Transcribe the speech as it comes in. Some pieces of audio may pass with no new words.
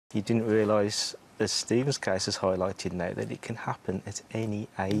You didn't realise, as Stephen's case has highlighted now, that it can happen at any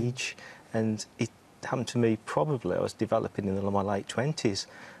age. And it happened to me probably, I was developing in my late 20s.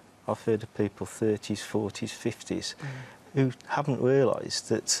 I've heard of people 30s, 40s, 50s who haven't realised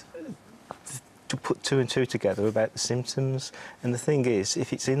that to put two and two together about the symptoms. And the thing is,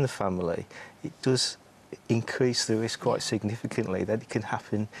 if it's in the family, it does increase the risk quite significantly that it can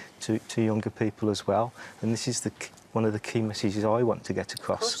happen to younger people as well. And this is one of the key messages I want to get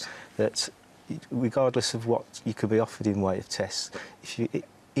across, that regardless of what you could be offered in way of tests, if you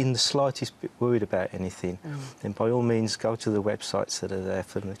in the slightest bit worried about anything, then by all means go to the websites that are there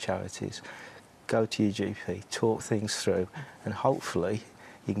from the charities, go to your GP, talk things through, and hopefully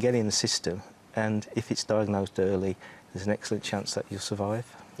you can get in the system, and if it's diagnosed early, there's an excellent chance that you'll survive.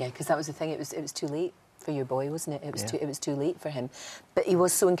 Yeah, because that was the thing, it was too late for your boy, wasn't it? It was too late for him. But he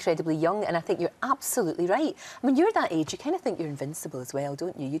was so incredibly young, and I think you're absolutely right. When you're that age, you kind of think you're invincible as well,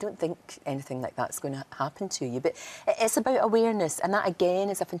 don't you? You don't think anything like that's going to happen to you. But it's about awareness, and that, again,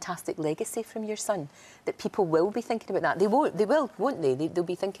 is a fantastic legacy from your son, that people will be thinking about that. They will, won't they? They'll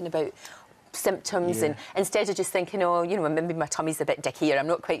be thinking about symptoms, and instead of just thinking, oh, you know, maybe my tummy's a bit dicky, or I'm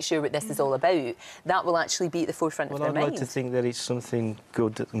not quite sure what this is all about, that will actually be at the forefront of their mind. I'd like to think that it's something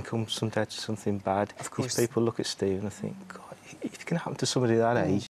good that can come sometimes to something bad. Of course. If people look at Stephen and think, God, if it can happen to somebody that age,